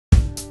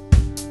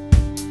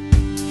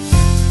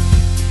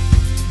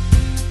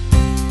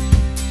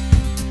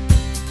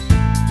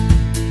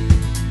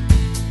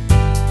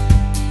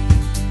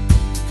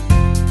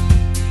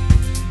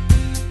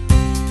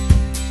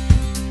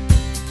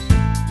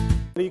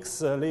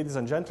colleagues, ladies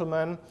and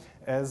gentlemen,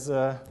 as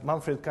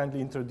Manfred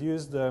kindly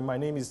introduced, my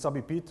name is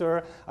Szabi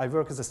Peter. I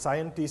work as a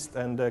scientist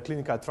and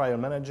clinical trial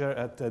manager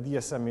at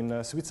DSM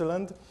in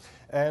Switzerland.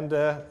 And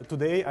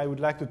today I would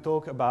like to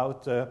talk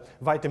about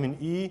vitamin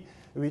E,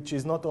 which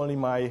is not only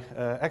my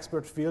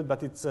expert field,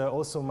 but it's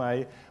also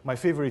my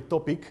favorite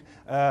topic.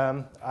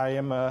 I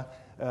am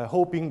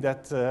hoping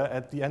that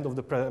at the end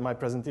of my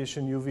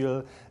presentation you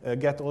will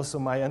get also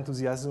my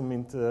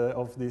enthusiasm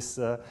of this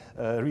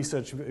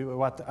research,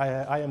 what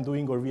I am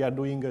doing or we are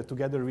doing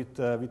together with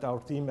our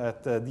team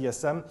at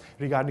DSM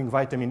regarding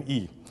vitamin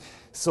E.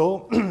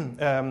 So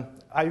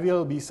I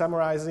will be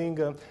summarizing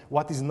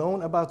what is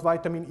known about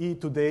vitamin E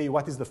today,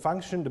 what is the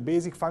function, the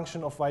basic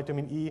function of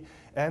vitamin E,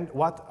 and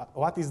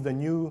what is the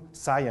new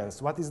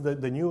science, what is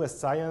the newest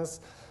science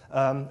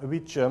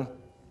which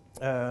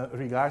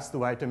regards to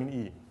vitamin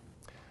E.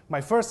 My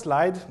first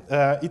slide,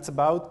 it's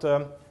about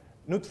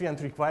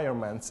nutrient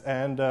requirements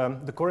and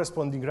the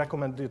corresponding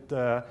recommended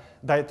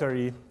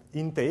dietary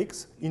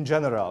intakes in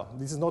general.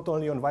 This is not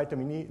only on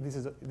vitamin E, this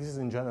is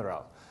in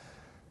general.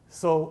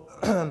 So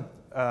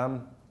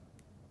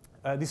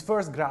this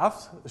first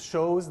graph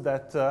shows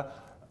that the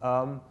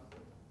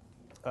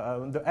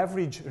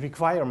average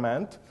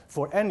requirement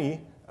for any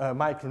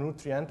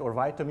micronutrient or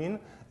vitamin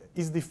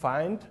is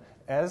defined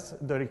as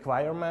the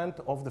requirement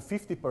of the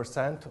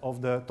 50%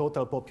 of the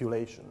total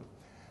population.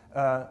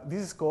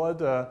 This is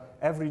called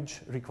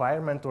average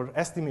requirement or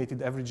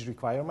estimated average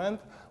requirement,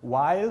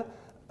 while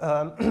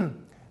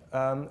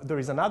there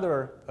is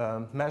another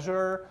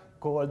measure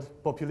called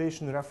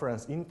population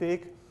reference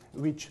intake,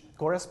 which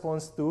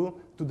corresponds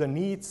to the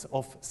needs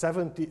of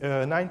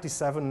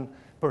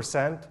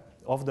 97%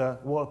 of the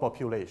world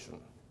population.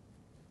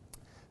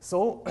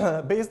 So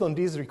based on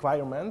these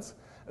requirements,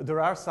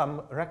 there are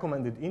some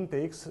recommended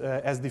intakes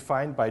as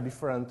defined by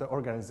different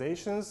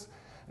organizations.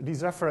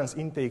 These reference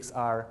intakes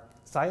are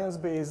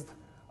science-based,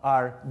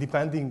 are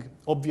depending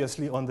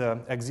obviously on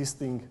the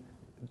existing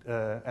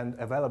and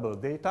available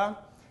data.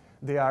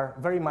 They are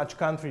very much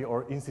country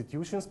or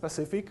institution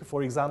specific.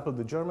 For example,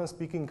 the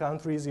German-speaking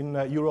countries in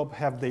Europe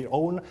have their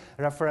own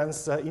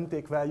reference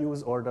intake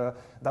values, or the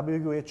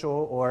WHO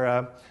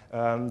or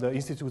the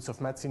Institutes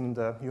of Medicine in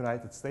the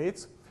United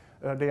States.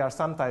 They are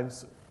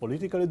sometimes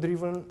politically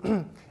driven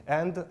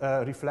and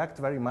reflect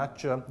very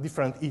much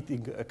different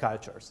eating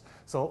cultures.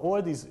 So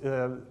all these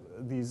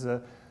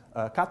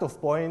cutoff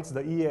points,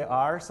 the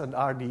EARs and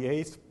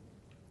RDAs,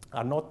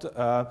 are not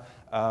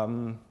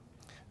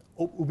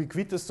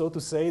ubiquitous, so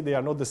to say. They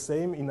are not the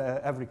same in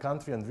every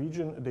country and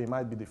region. They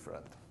might be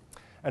different.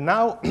 And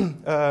now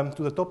to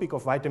the topic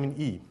of vitamin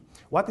E.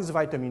 What is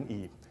vitamin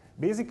E?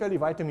 Basically,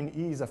 vitamin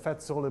E is a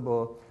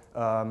fat-soluble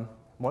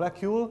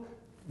molecule,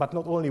 but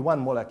not only one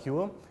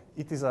molecule.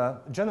 It is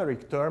a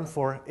generic term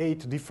for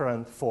 8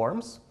 different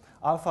forms: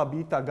 alpha,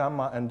 beta,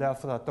 gamma, and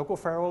delta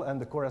tocopherol, and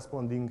the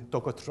corresponding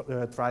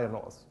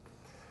tocotrienols.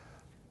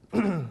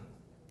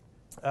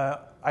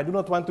 I do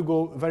not want to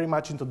go very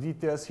much into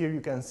details. Here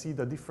you can see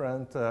the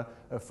different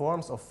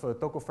forms of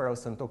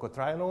tocopherols and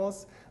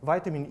tocotrienols.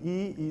 Vitamin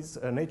E is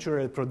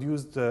naturally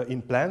produced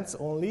in plants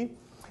only,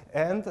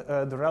 and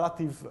the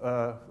relative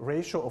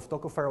ratio of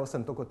tocopherols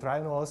and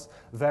tocotrienols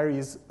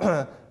varies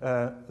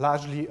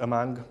largely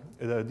among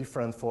the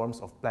different forms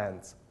of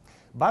plants.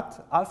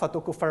 But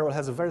alpha-tocopherol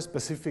has a very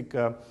specific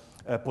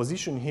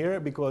position here,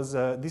 because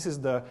this is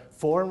the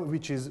form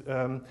which is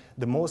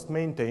the most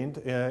maintained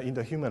in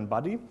the human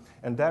body,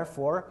 and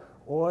therefore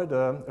all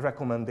the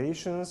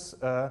recommendations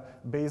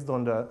based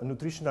on the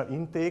nutritional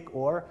intake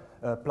or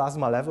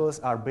plasma levels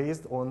are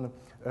based on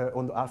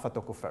the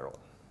alpha-tocopherol.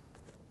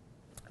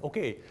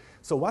 Okay,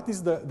 so what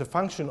is the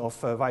function of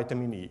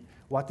vitamin E?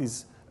 What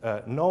is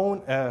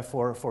known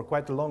for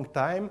quite a long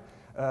time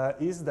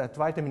is that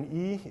vitamin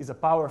E is a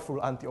powerful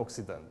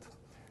antioxidant.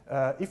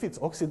 If it's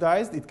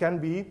oxidized, it can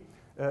be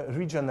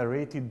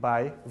regenerated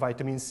by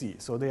vitamin C.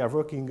 So they are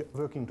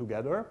working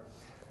together.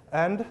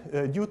 And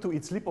due to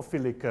its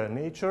lipophilic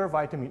nature,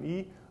 vitamin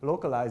E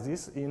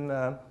localizes in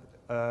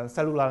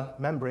cellular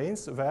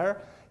membranes,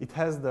 where it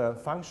has the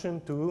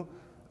function to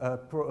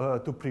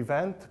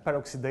prevent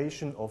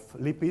peroxidation of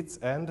lipids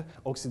and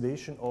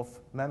oxidation of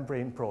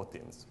membrane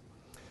proteins.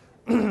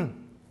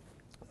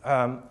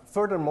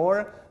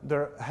 Furthermore,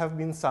 there have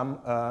been some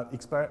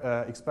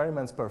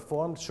experiments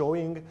performed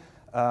showing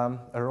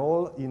a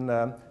role in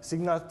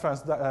signal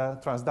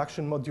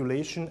transduction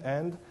modulation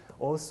and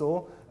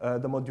also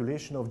the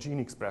modulation of gene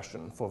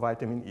expression for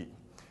vitamin E.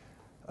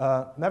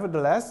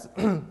 Nevertheless,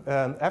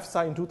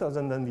 EFSA in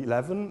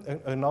 2011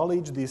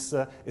 acknowledged this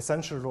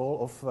essential role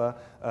of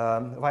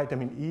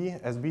vitamin E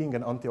as being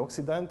an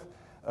antioxidant,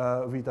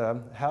 with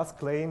a health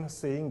claim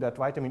saying that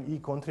vitamin E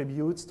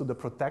contributes to the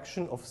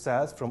protection of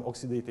cells from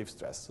oxidative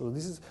stress. So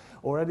this is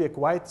already a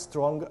quite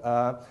strong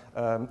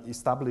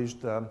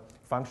established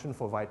function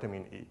for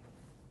vitamin E.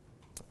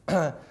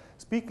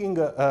 Speaking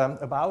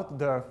about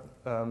the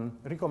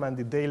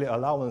recommended daily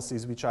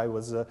allowances, which I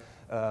was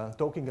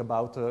talking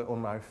about on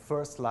my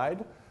first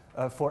slide,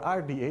 for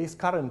RDAs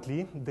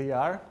currently they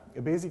are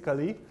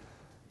basically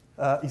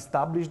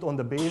established on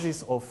the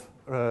basis of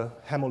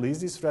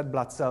hemolysis, red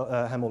blood cell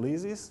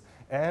hemolysis,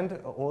 and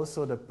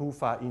also the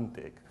PUFA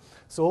intake.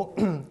 So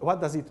what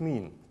does it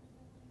mean?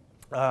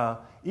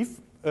 If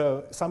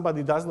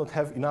somebody does not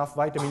have enough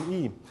vitamin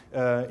E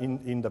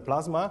in the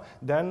plasma,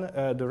 then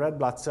the red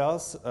blood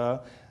cells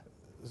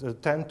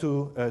tend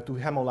to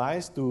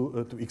hemolyze,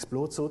 to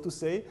explode, so to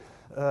say.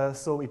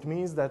 So it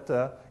means that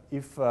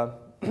if a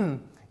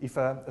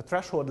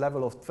threshold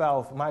level of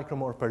 12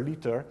 micromole per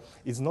liter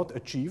is not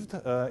achieved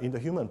in the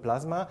human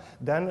plasma,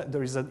 then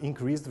there is an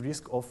increased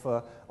risk of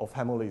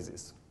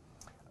hemolysis.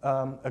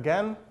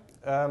 Again,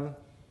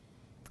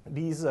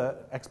 these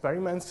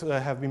experiments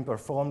have been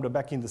performed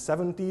back in the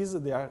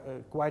 70s. They are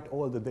quite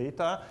old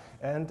data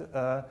and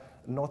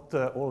not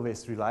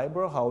always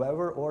reliable.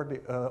 However,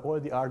 all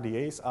the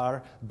RDAs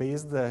are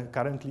based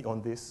currently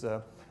on these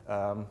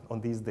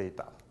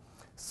data.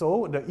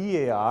 So the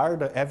EAR,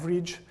 the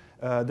average,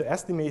 the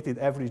estimated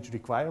average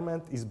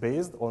requirement is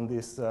based on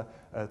this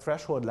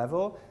threshold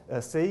level,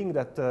 saying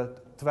that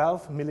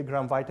 12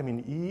 milligram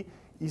vitamin E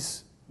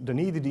is the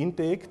needed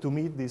intake to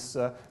meet this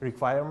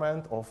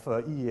requirement of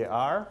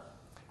EAR,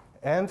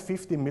 and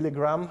 15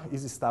 milligram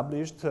is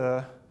established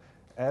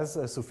as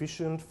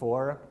sufficient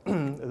for the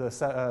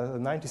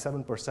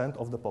 97%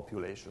 of the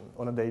population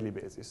on a daily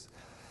basis.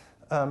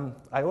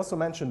 I also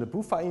mentioned the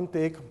PUFA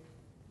intake.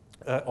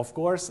 Of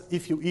course,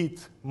 if you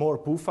eat more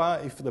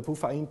PUFA, if the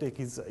PUFA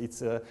intake is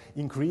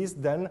increased,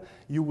 then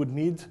you would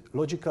need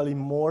logically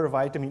more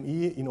vitamin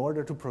E in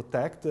order to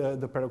protect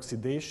the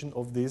peroxidation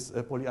of these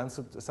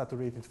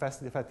polyunsaturated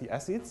fatty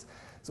acids.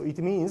 So it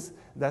means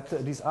that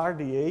this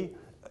RDA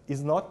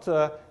is not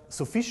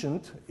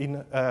sufficient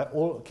in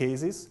all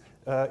cases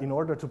in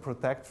order to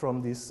protect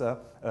from this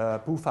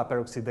PUFA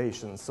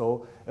peroxidation.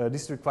 So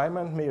this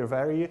requirement may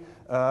vary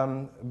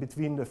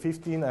between the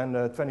 15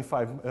 and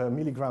 25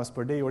 milligrams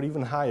per day or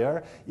even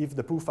higher if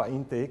the PUFA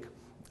intake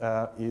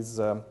is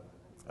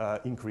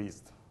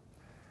increased.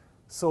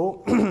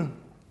 So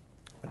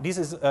this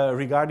is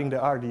regarding the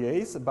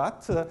RDAs,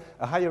 but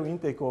a higher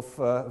intake of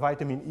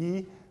vitamin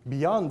E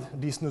beyond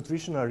this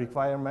nutritional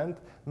requirement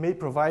may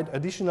provide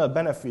additional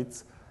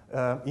benefits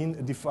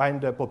in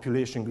defined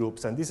population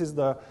groups. And this is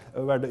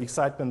where the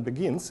excitement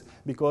begins,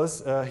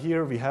 because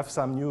here we have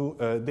some new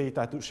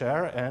data to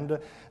share. And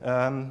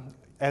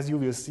as you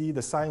will see,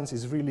 the science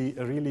is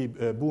really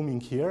booming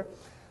here.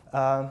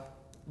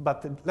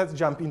 But let's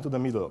jump into the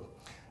middle.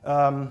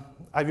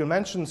 I will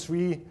mention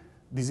three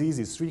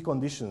diseases, three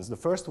conditions. The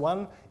first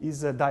one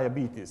is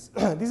diabetes.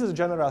 This is a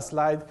general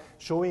slide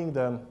showing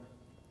the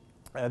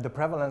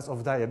prevalence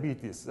of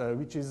diabetes,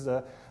 which is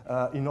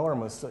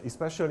enormous,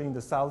 especially in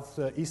the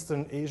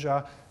Southeastern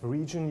Asia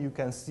region. You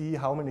can see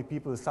how many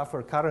people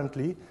suffer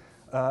currently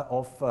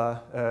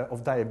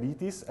of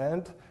diabetes,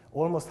 and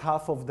almost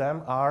half of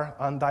them are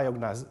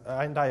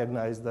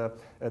undiagnosed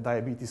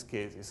diabetes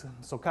cases.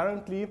 So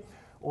currently,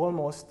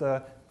 almost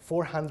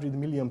 400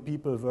 million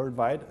people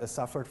worldwide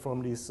suffered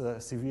from this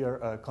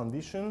severe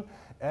condition,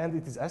 and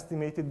it is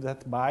estimated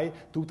that by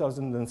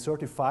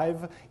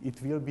 2035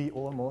 it will be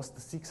almost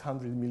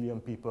 600 million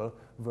people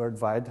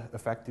worldwide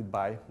affected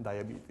by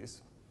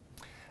diabetes.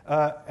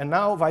 And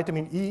now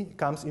vitamin E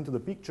comes into the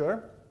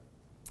picture.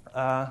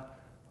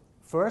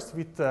 First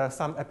with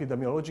some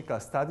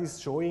epidemiological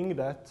studies showing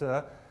that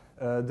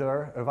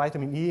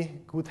vitamin E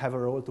could have a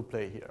role to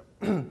play here.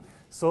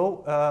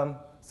 So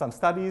some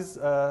studies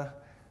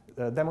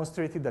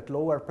demonstrated that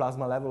lower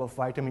plasma level of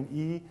vitamin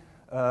E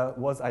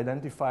was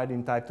identified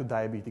in type 2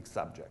 diabetic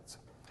subjects.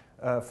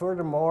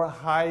 Furthermore,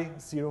 high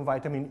serum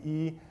vitamin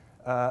E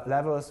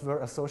levels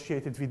were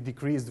associated with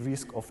decreased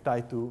risk of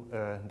type 2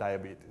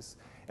 diabetes.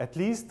 At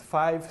least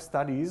 5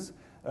 studies,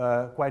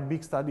 quite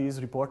big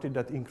studies, reported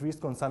that increased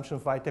consumption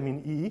of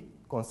vitamin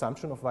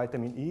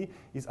E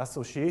is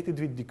associated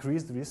with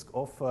decreased risk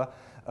of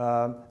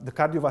the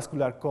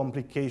cardiovascular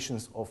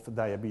complications of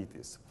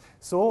diabetes.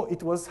 So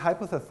it was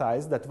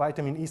hypothesized that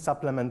vitamin E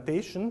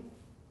supplementation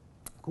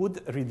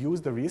could reduce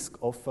the risk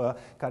of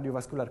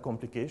cardiovascular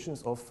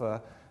complications of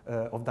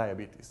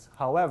diabetes.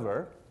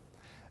 However,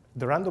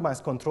 the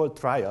randomized controlled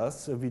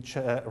trials, which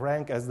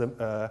rank as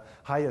the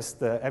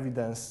highest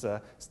evidence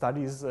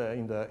studies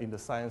in the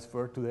science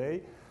world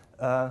today,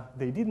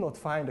 they did not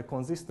find a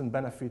consistent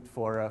benefit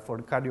for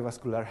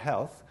cardiovascular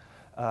health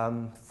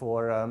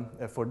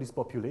for this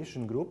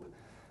population group.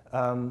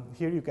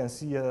 Here you can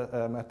see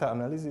a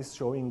meta-analysis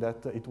showing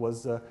that it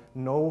was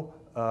no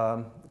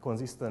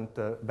consistent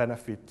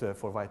benefit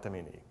for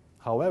vitamin E.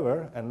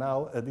 However, and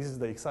now this is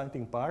the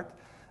exciting part,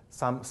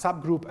 some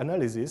subgroup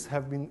analyses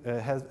have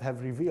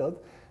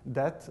revealed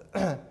that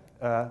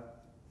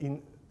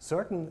in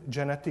certain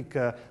genetic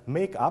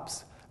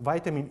makeups,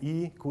 vitamin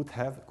E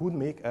could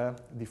make a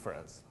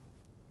difference.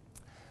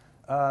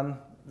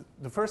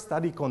 The first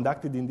study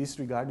conducted in this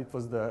regard, it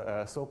was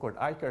the so-called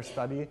ICARE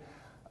study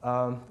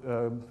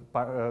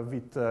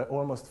with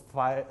almost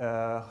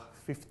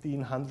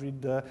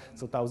 1,500,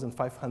 so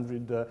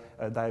 1,500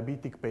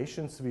 diabetic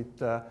patients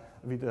with a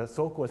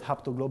so-called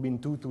haptoglobin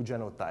 2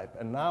 genotype.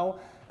 And now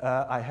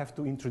I have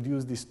to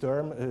introduce this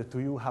term to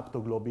you,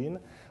 haptoglobin.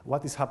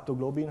 What is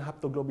haptoglobin?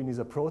 Haptoglobin is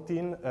a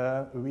protein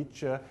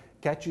which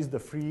catches the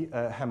free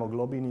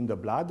hemoglobin in the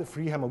blood.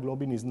 Free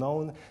hemoglobin is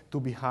known to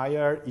be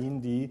higher in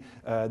the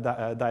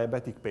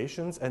diabetic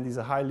patients and is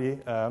a highly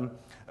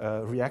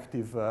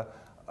reactive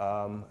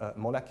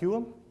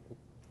molecule.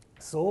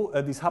 So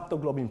this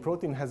haptoglobin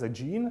protein has a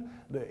gene,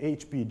 the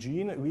HP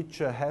gene, which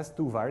has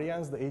two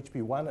variants, the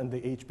HP1 and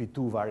the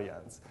HP2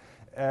 variants.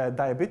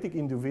 Diabetic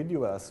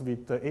individuals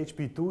with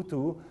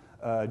HP22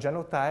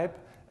 genotype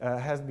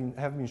have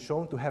been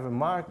shown to have a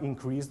marked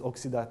increased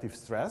oxidative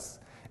stress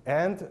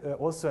and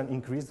also an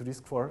increased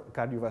risk for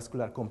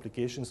cardiovascular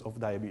complications of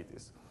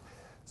diabetes.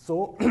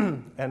 So,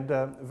 and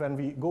when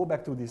we go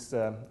back to this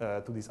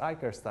eye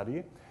care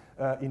study,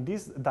 in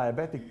these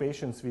diabetic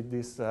patients with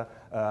this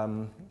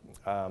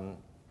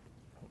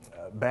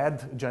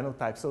bad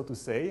genotype, so to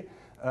say,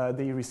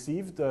 they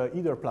received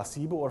either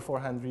placebo or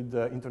 400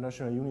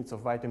 international units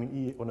of vitamin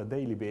E on a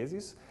daily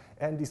basis.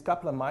 And this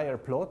Kaplan-Meier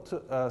plot,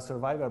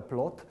 survival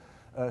plot,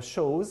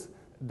 shows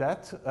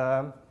that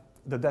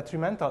the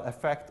detrimental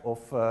effect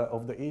of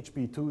the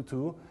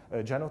HP22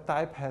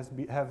 genotype has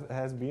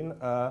been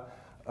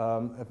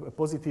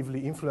positively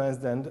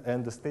influenced,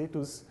 and the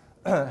status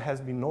has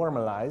been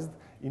normalized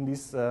in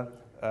this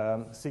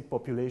sick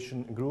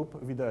population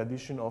group with the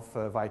addition of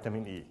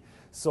vitamin E.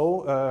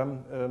 So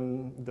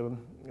the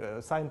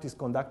scientists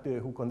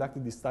who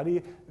conducted this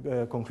study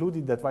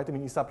concluded that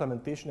vitamin E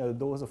supplementation at a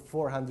dose of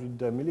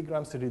 400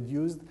 milligrams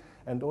reduced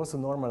and also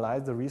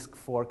normalized the risk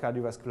for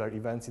cardiovascular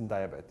events in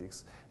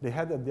diabetics. They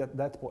had at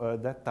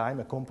that time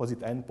a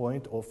composite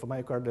endpoint of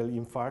myocardial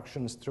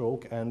infarction,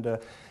 stroke, and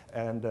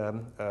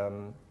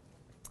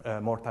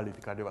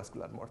mortality,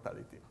 cardiovascular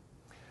mortality.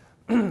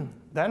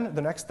 Then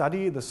the next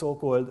study, the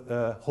so-called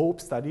HOPE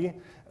study,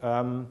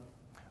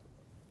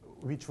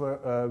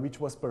 which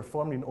was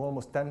performed in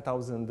almost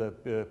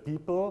 10,000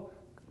 people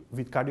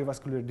with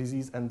cardiovascular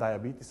disease and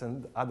diabetes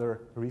and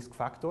other risk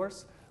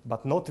factors,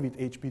 but not with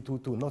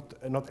HP22,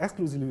 not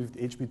exclusively with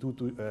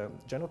HP22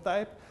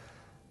 genotype.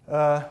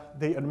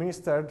 They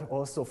administered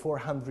also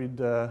 400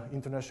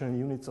 international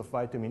units of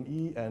vitamin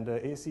E and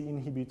AC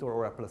inhibitor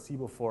or a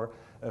placebo for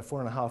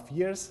 4.5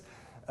 years,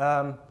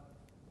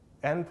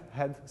 and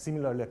had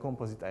similarly a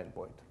composite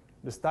endpoint.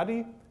 The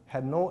study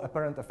had no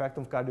apparent effect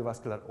on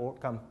cardiovascular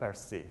outcome per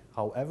se.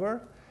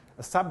 However,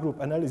 a subgroup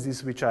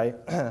analysis which I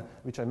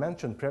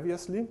mentioned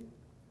previously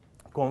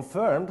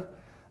confirmed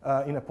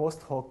in a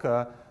post hoc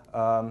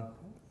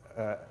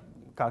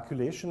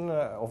calculation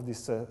of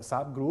this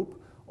subgroup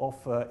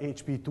of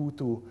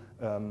HP22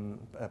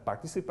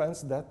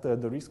 participants that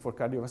the risk for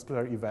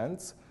cardiovascular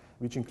events,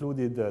 which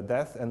included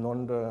death and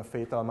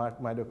non-fatal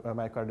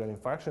myocardial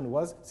infarction,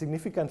 was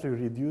significantly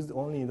reduced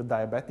only in the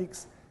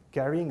diabetics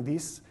carrying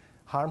this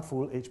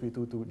harmful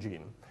HP22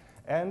 gene.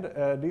 And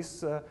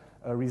these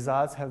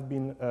results have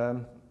been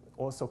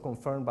also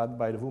confirmed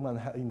by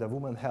in the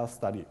woman health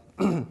study.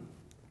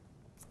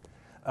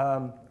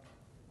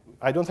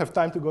 I don't have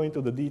time to go into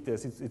the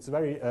details. It's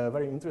very,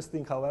 very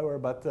interesting, however,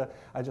 but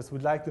I just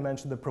would like to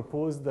mention the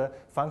proposed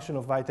function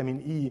of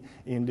vitamin E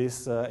in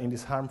this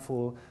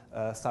harmful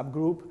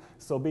subgroup.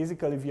 So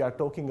basically, we are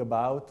talking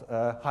about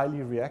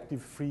highly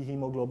reactive free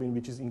hemoglobin,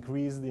 which is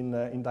increased in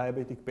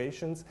diabetic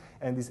patients,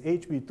 and this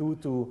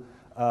HP22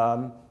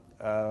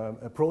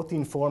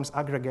 protein forms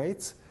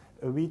aggregates,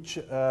 which,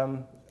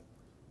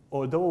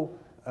 although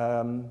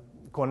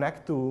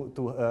connect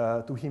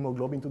to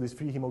hemoglobin, to this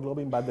free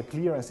hemoglobin, but the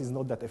clearance is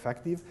not that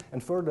effective.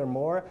 And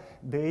furthermore,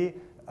 they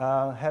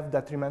have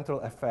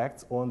detrimental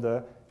effects on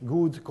the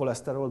good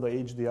cholesterol, the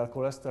HDL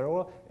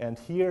cholesterol, and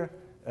here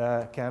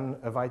can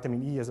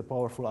vitamin E as a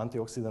powerful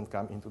antioxidant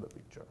come into the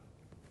picture.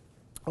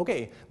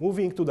 Okay,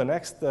 moving to the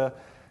next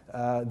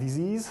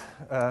disease,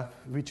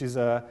 which is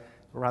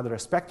rather a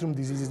spectrum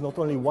disease. It's not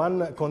only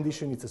one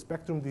condition, it's a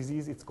spectrum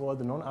disease. It's called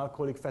the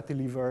non-alcoholic fatty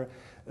liver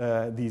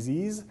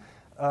disease.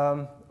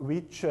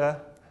 Which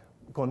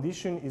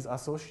condition is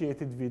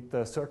associated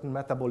with certain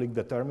metabolic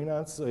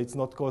determinants. So it's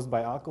not caused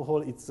by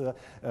alcohol. It's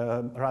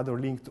rather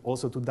linked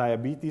also to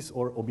diabetes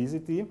or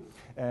obesity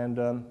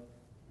and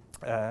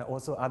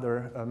also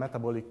other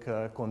metabolic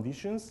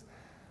conditions.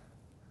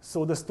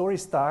 So the story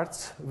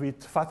starts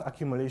with fat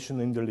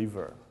accumulation in the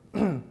liver.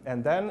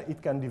 And then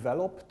it can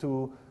develop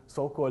to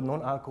so-called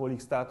non-alcoholic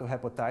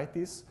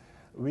steatohepatitis,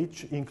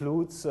 which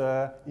includes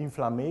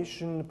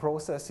inflammation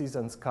processes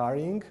and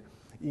scarring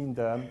in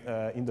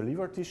the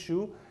liver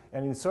tissue,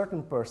 and in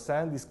certain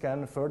percent this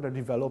can further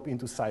develop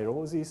into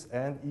cirrhosis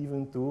and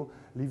even to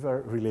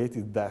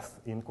liver-related death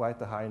in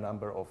quite a high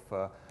number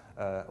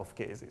of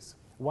cases.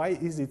 Why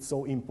is it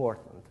so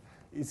important?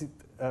 Is it,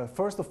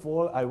 first of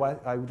all,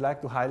 I would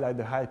like to highlight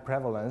the high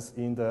prevalence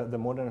in the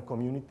modern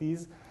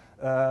communities.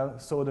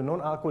 So the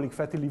non-alcoholic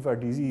fatty liver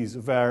disease,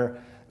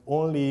 where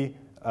only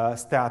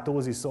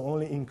steatosis, so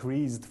only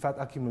increased fat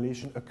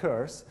accumulation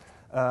occurs,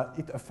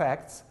 it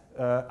affects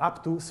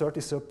up to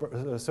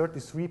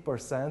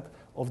 33%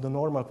 of the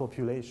normal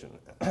population.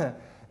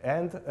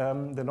 And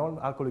the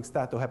non-alcoholic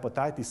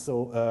steatohepatitis,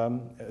 so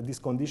this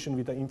condition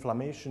with the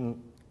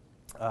inflammation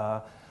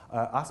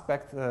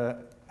aspect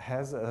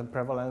has a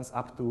prevalence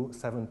up to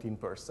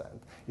 17%.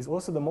 It's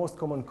also the most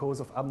common cause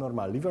of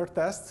abnormal liver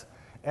tests,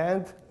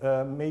 and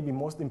maybe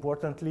most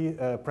importantly,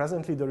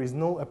 presently there is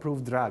no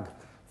approved drug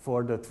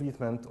for the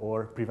treatment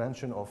or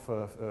prevention of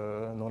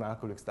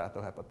non-alcoholic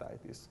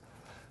steatohepatitis.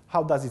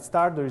 How does it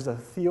start? There is a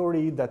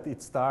theory that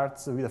it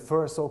starts with a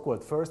first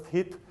so-called first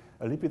hit,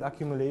 a lipid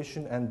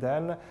accumulation, and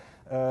then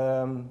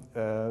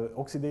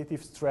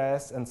oxidative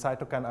stress and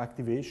cytokine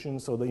activation,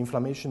 so the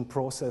inflammation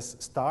process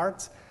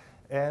starts,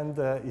 and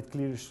it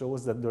clearly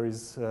shows that there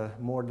is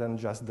more than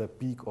just the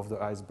peak of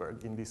the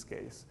iceberg in this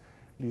case.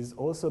 This is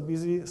also a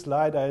busy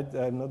slide.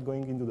 I'm not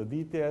going into the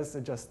details,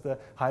 just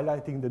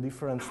highlighting the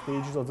different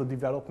stages of the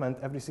development.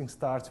 Everything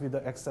starts with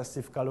the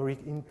excessive caloric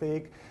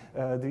intake,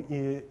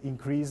 the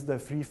increased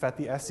free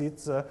fatty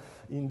acids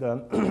in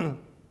the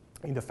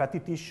in the fatty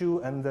tissue,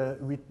 and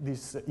with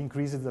this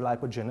increases the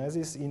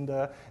lipogenesis in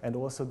the, and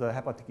also the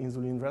hepatic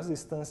insulin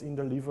resistance in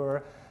the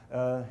liver.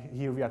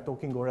 Here we are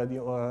talking already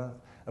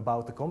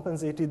about the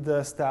compensated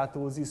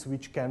steatosis,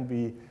 which can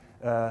be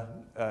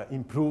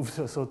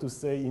improved, so to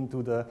say,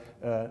 into the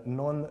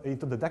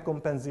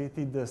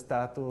decompensated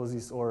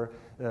steatosis or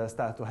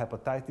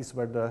steatohepatitis,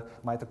 where the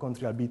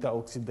mitochondrial beta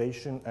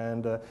oxidation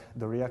and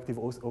the reactive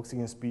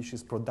oxygen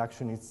species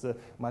production is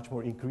much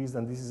more increased,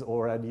 and this is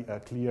already a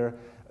clear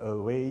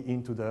way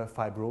into the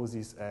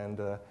fibrosis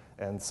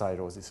and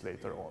cirrhosis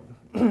later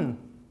on.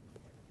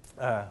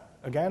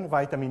 Again,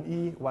 vitamin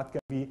E, what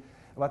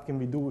can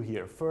we do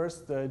here?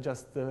 First,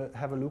 just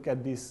have a look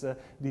at these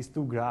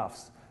two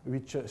graphs,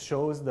 which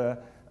shows the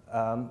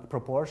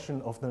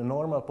proportion of the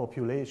normal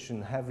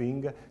population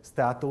having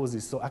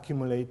steatosis, so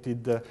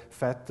accumulated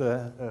fat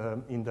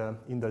in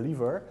the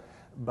liver.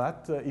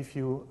 But if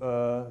you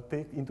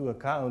take into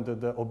account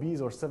the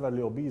obese or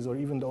severely obese or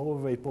even the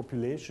overweight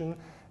population,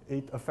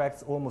 it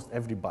affects almost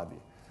everybody.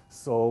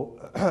 So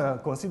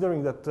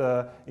considering that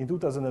in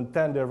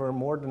 2010 there were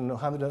more than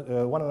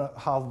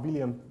 1.5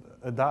 billion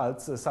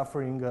adults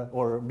suffering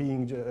or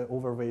being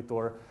overweight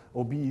or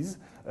obese,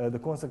 the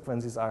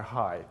consequences are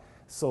high.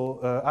 So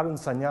Arun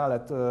Sanyal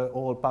et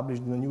al.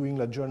 Published in the New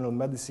England Journal of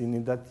Medicine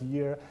in that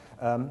year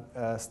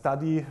a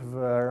study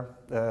where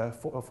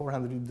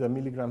 400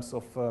 milligrams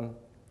of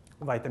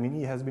vitamin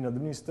E has been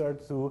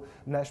administered to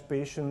NASH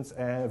patients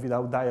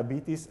without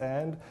diabetes,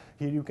 and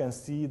here you can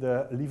see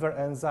the liver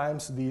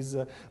enzymes, these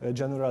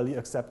generally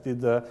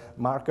accepted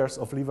markers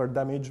of liver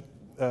damage.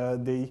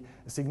 They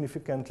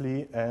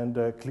significantly and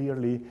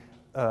clearly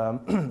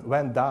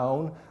went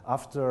down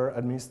after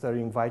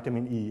administering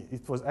vitamin E.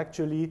 It was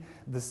actually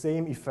the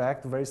same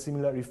effect, very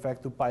similar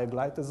effect to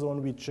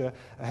pioglitazone, which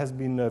has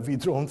been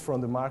withdrawn from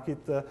the market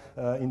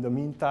in the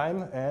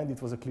meantime, and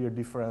it was a clear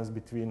difference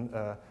between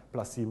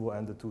placebo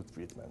and the two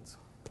treatments.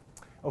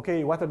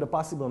 Okay, what are the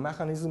possible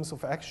mechanisms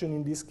of action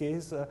in this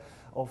case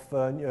of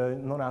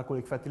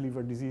non-alcoholic fatty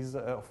liver disease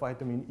of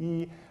vitamin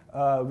E?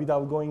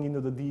 Without going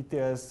into the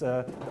details,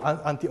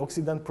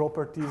 antioxidant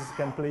properties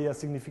can play a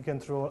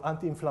significant role,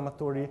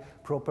 anti-inflammatory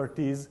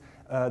properties,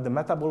 the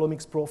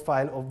metabolomics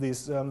profile of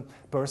these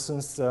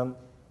persons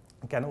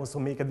can also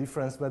make a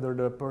difference whether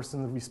the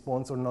person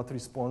responds or not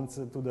responds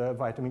to the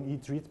vitamin E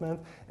treatment,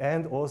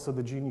 and also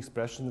the gene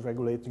expression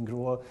regulating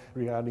role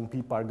regarding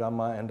PPAR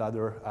gamma and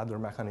other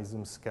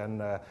mechanisms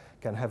can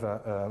have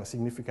a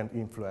significant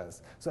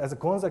influence. So as a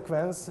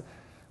consequence,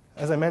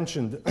 as I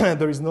mentioned,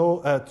 there is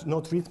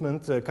no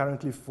treatment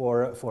currently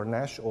for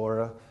NASH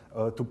or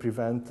to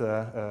prevent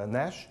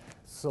NASH.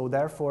 So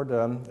therefore,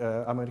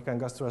 the American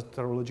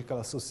Gastroenterological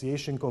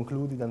Association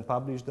concluded and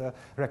published a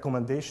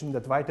recommendation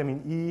that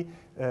vitamin E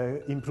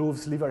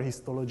improves liver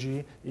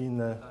histology in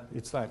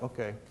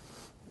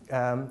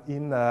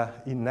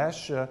in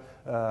NASH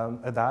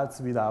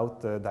adults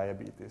without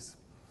diabetes.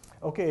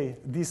 Okay,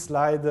 this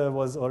slide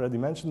was already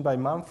mentioned by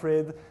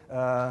Manfred.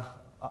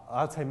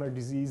 Alzheimer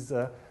disease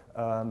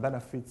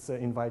benefits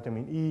in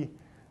vitamin E.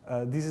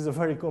 This is a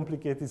very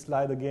complicated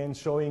slide again,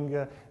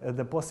 showing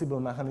the possible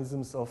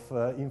mechanisms of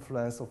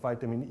influence of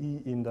vitamin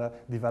E in the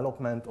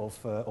development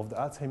of the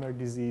Alzheimer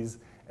disease.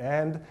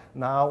 And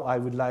now I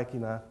would like,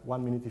 in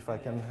 1 minute, if I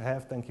can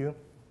have, thank you,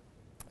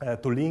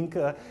 to link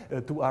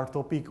to our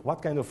topic,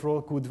 what kind of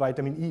role could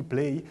vitamin E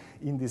play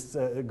in this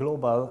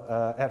global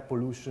air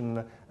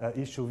pollution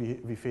issue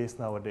we face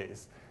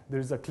nowadays.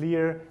 There's a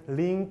clear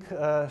link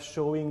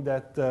showing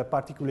that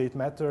particulate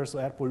matter, so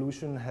air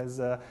pollution, has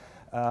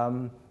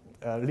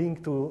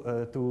linked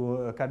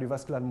to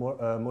cardiovascular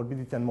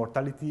morbidity and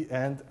mortality,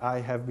 and I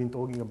have been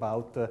talking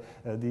about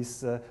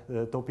this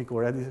topic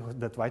already,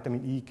 that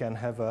vitamin E can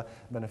have a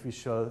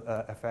beneficial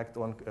effect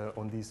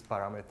on these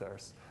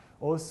parameters.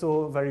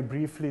 Also, very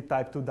briefly,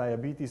 type 2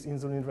 diabetes,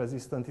 insulin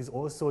resistant, is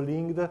also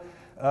linked,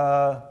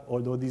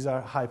 although these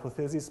are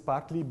hypotheses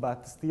partly,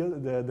 but still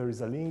there is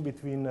a link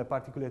between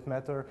particulate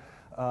matter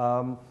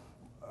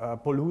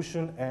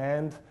pollution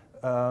and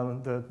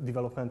the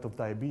development of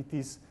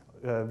diabetes.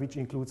 which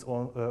includes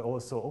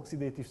also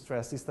oxidative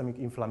stress, systemic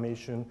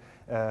inflammation,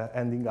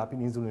 ending up in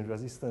insulin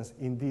resistance.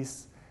 In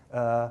this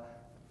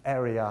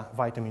area,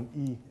 vitamin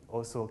E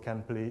also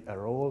can play a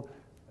role.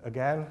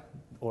 Again,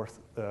 or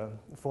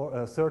for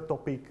a third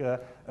topic,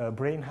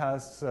 brain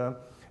health,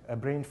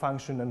 brain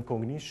function and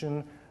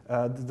cognition.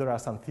 There are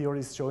some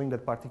theories showing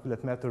that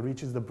particulate matter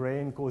reaches the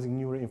brain, causing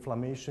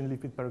neuroinflammation,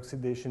 lipid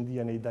peroxidation,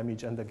 DNA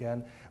damage, and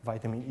again,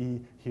 vitamin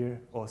E here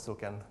also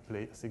can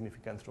play a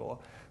significant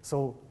role.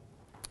 So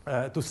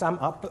to sum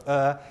up,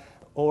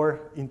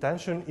 our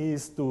intention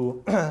is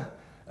to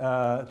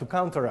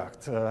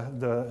counteract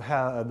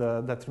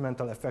the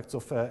detrimental effects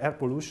of air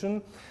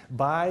pollution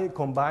by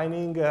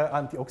combining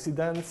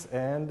antioxidants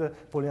and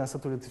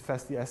polyunsaturated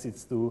fatty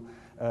acids to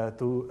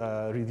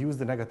reduce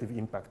the negative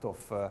impact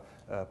of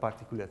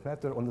particulate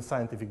matter on the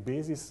scientific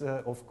basis,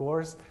 of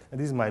course. And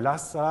this is my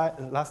last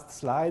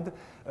slide,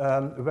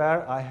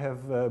 where I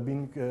have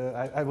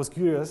I was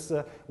curious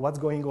what's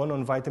going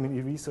on vitamin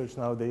E research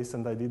nowadays,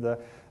 and I did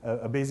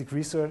a basic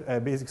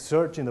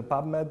search in the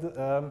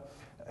PubMed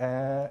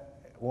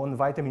on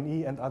vitamin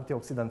E and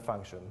antioxidant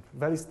function.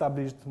 Well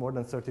established, more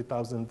than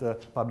 30,000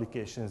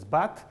 publications,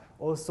 but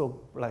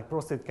also like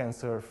prostate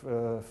cancer,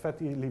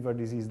 fatty liver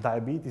disease,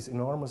 diabetes,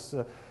 enormous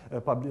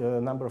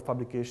number of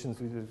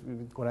publications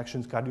with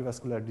connections,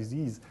 cardiovascular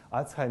disease,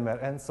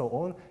 Alzheimer, and so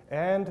on.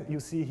 And you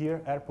see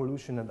here air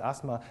pollution and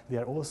asthma. They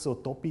are also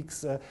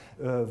topics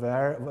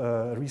where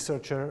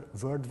researchers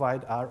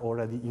worldwide are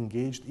already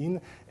engaged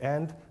in,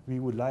 and we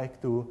would like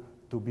to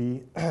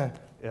be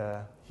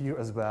here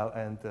as well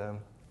and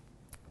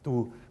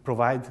to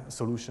provide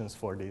solutions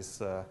for these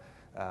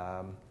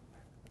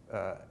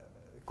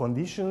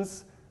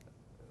conditions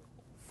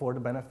for the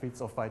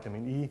benefits of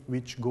vitamin E,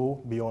 which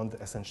go beyond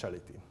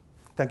essentiality.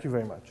 Thank you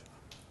very much.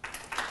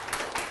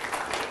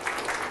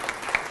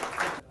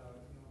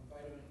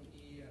 Vitamin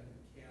E and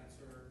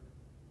cancer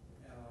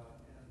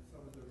and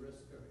some of the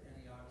risk of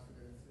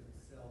antioxidants and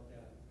cell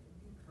death.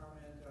 Can you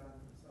comment on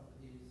some of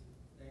these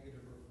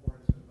negative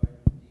reports of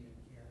vitamin D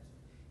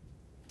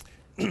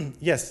and cancer?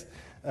 Yes.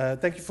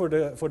 Thank you for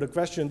the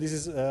question. This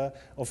is,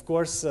 of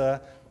course,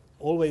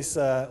 always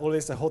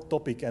a hot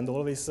topic and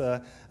always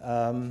a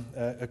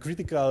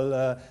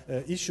critical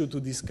issue to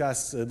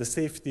discuss the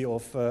safety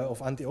of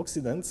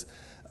antioxidants.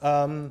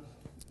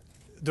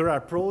 There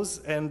are pros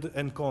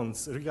and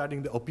cons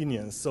regarding the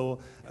opinions. So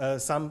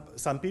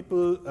some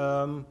people,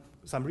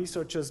 some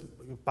researchers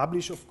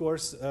publish, of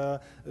course,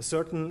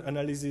 certain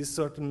analysis,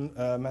 certain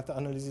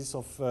meta-analysis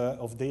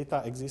of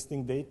data,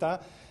 existing data,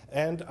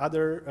 and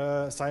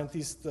other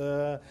scientists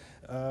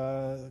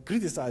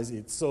criticize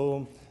it.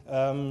 So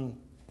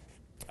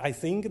I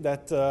think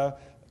that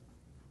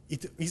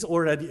it is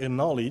already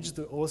acknowledged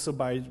also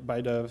by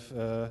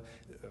the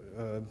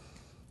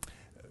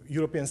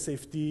European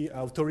Safety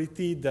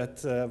Authority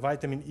that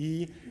vitamin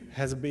E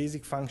has a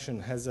basic function,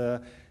 has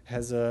a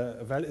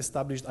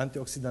well-established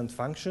antioxidant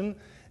function,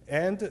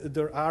 and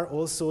there are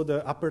also the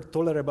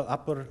tolerable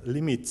upper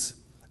limits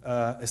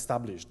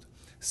established.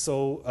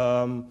 So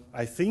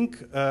I think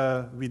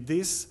with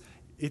this,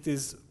 it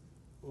is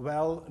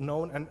well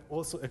known and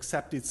also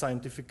accepted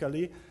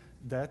scientifically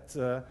that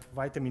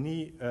vitamin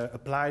E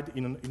applied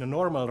in a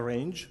normal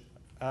range,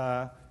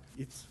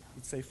 it's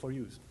safe for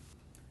use.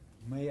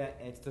 May I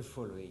add the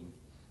following?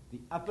 The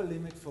upper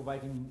limit for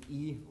vitamin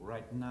E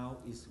right now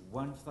is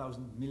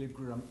 1,000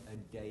 milligram a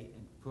day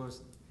and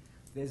person.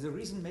 There's a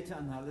recent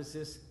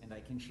meta-analysis, and I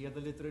can share the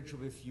literature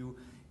with you,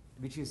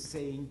 which is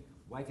saying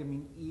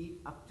vitamin E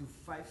up to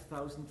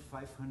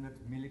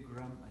 5,500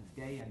 milligram a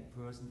day and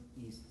person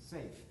is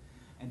safe.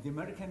 And the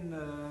American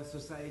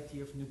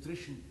Society of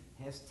Nutrition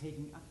has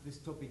taken up this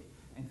topic,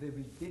 and they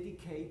will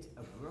dedicate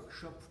a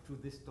workshop to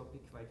this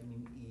topic,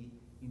 vitamin E,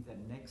 in the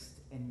next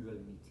annual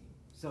meeting.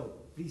 So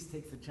please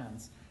take the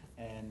chance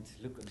and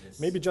look at this.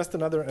 Maybe just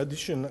another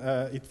addition.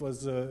 It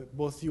was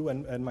both you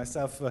and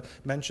myself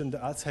mentioned the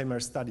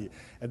Alzheimer study.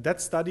 At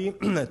that study,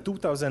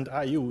 2,000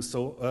 IU,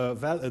 so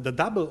the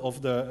double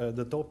of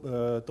the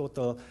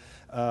total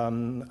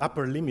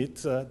upper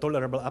limit,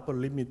 tolerable upper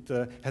limit,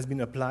 has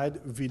been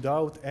applied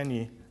without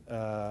any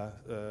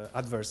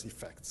adverse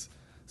effects.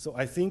 So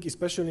I think,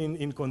 especially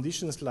in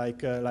conditions like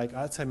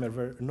Alzheimer,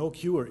 where no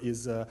cure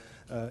is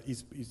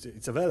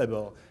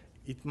available,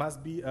 it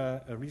must be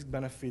a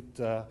risk-benefit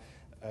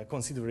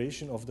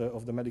consideration of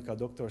the medical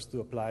doctors to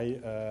apply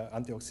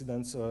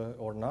antioxidants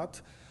or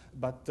not.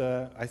 But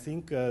I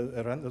think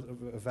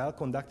a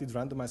well-conducted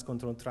randomized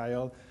controlled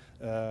trial,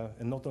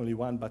 and not only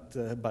one, but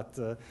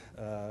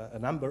a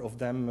number of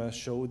them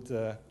showed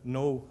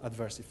no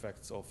adverse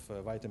effects of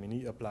vitamin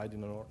E applied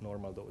in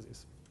normal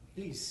doses.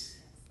 Please.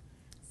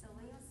 So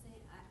when you say,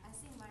 I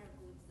think very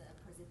good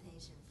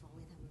presentation for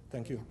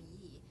Thank you. vitamin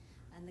E,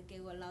 and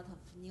gave a lot of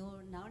new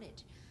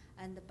knowledge.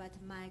 But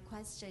my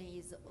question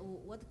is,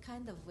 what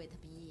kind of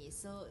vitamin E?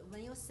 So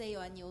when you say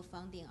your new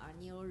finding or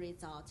new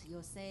result,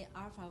 you say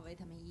alpha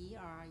vitamin E,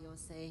 or you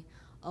say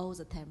all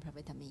the time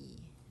vitamin E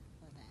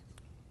for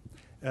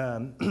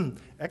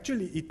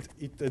Actually,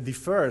 it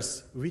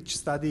differs which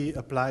study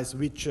applies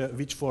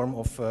which form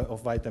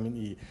of vitamin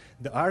E.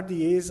 The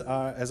RDAs,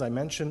 are, as I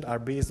mentioned, are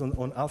based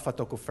on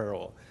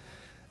alpha-tocopherol.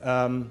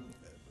 I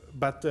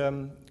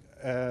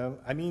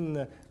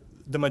mean,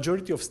 the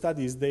majority of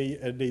studies,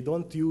 they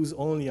don't use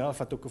only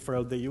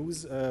alpha-tocopherol, they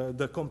use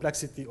the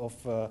complexity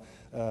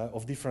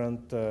of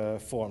different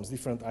forms,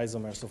 different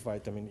isomers of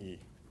vitamin E.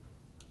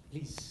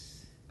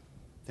 Please.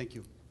 Thank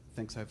you.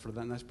 Thanks for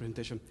that nice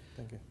presentation.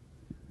 Thank you.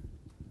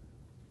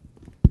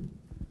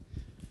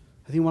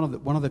 I think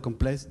one of the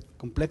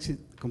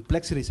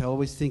complexities I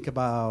always think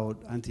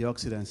about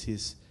antioxidants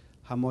is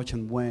how much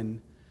and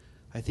when.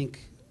 I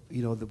think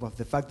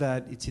the fact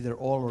that it's either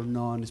all or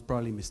none is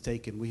probably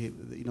mistaken.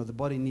 The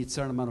body needs a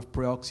certain amount of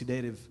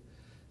pre-oxidative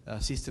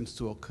systems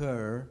to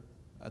occur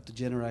to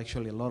generate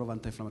actually a lot of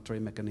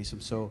anti-inflammatory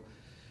mechanisms. So,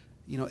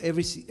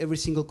 every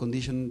single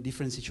condition,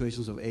 different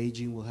situations of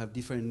aging will have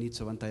different needs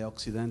of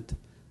antioxidant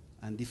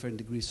and different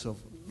degrees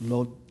of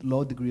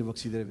low degree of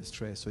oxidative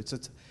stress. So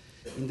it's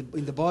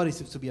in the body, it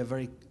seems to be a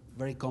very,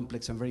 very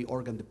complex and very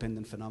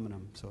organ-dependent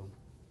phenomenon. So,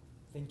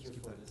 thank you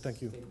for this.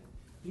 Thank you. Statement.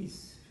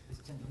 Please, this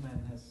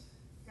gentleman has.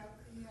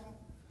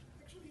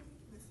 Actually,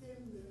 the same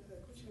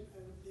question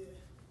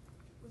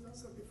was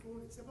answered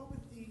before. It's about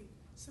the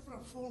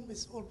several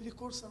forms or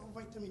precursor of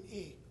vitamin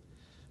A.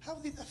 How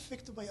is it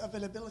affected by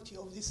availability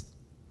of these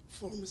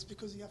forms?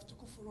 Because you have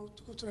tocopherol,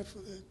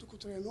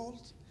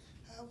 tocotrienols.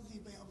 How the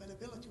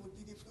bioavailability will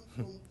be different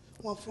from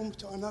one form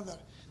to another?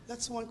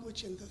 That's one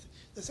question.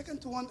 The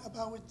second one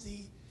about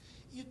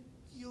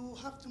you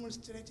have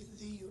demonstrated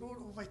the role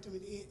of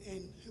vitamin A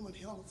in human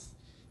health.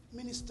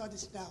 Many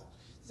studies now.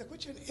 The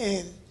question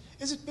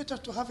is it better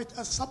to have it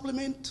as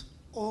supplement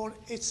or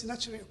it's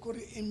naturally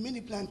occurring in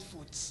many plant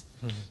foods?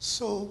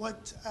 So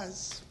what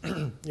as...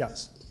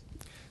 Yes.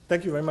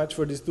 Thank you very much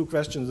for these two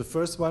questions. The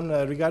first one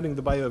regarding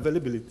the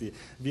bioavailability.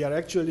 We are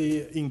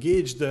actually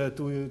engaged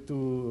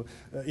to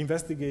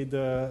investigate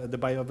the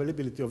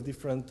bioavailability of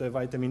different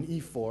vitamin E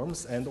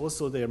forms and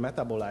also their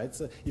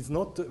metabolites. It's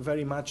not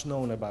very much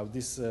known about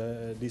this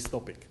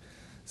topic.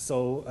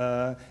 So,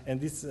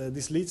 and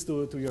this leads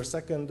to your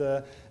second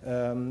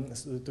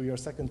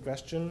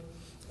question,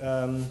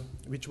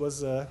 which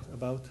was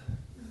about.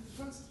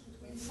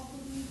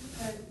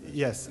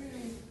 Yes.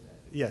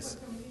 Yes.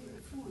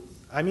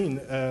 I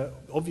mean,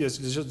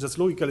 obviously, just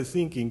logically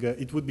thinking,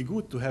 it would be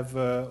good to have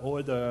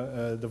all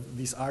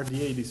these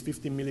RDA, these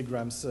 15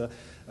 milligrams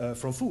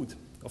from food,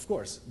 of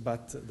course.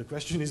 But the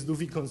question is, do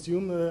we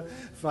consume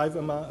five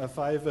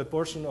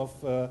portion of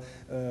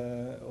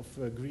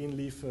green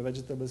leaf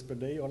vegetables per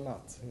day or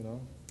not?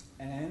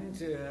 And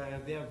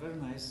there are very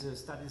nice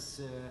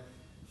studies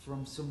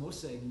from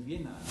Somoza in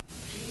Vienna.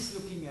 He's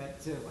looking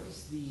at what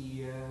is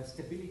the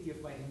stability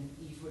of vitamin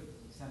E, for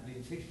example,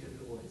 in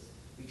vegetable oils,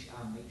 which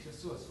are major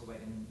source for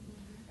vitamin E.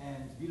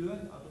 And we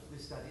learned out of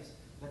the studies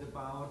that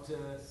about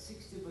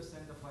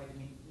 60% of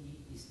vitamin E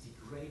is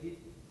degraded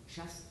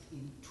just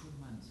in 2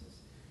 months.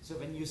 So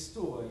when you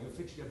store your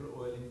vegetable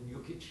oil in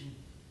your kitchen,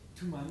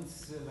 2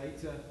 months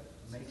later,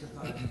 major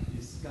part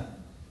is gone.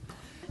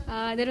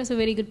 That was a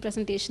very good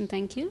presentation,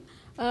 thank you.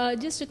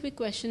 Just a quick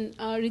question.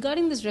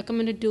 Regarding this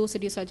recommended dose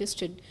that you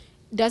suggested,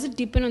 does it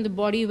depend on the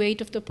body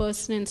weight of the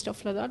person and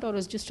stuff like that, or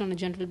is it just on a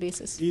general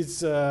basis?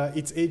 It's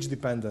age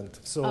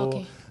dependent. So,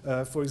 okay.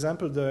 For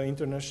example, the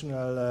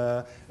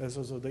international,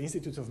 so the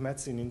Institute of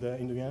Medicine in the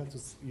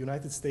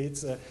United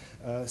States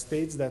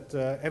states that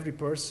every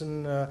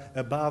person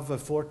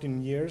above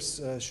 14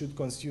 years should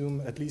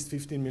consume at least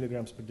 15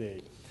 milligrams per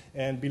day.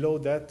 And below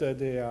that,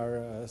 there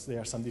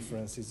are some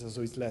differences.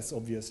 So it's less,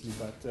 obviously,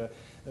 but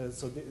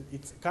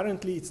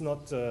currently it's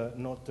not the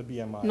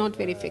BMI. Not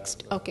very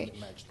fixed. Okay.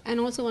 Matched. And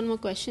also one more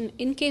question: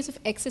 in case of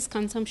excess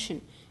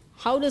consumption,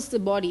 how does the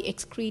body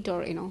excrete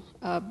or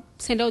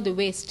send out the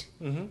waste?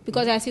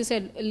 Because as you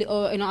said,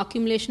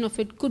 accumulation of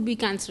it could be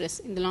cancerous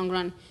in the long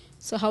run.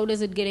 So how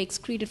does it get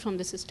excreted from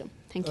the system?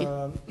 Thank you.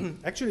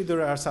 Actually,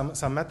 there are some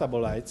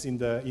metabolites in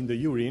the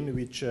urine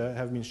which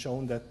have been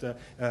shown that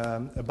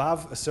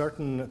above a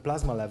certain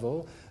plasma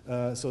level,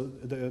 so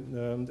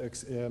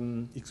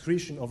the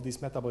excretion of these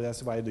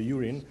metabolites via the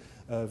urine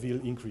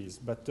will increase.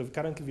 But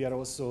currently, we are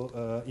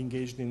also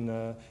engaged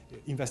in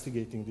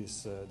investigating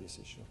this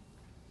issue.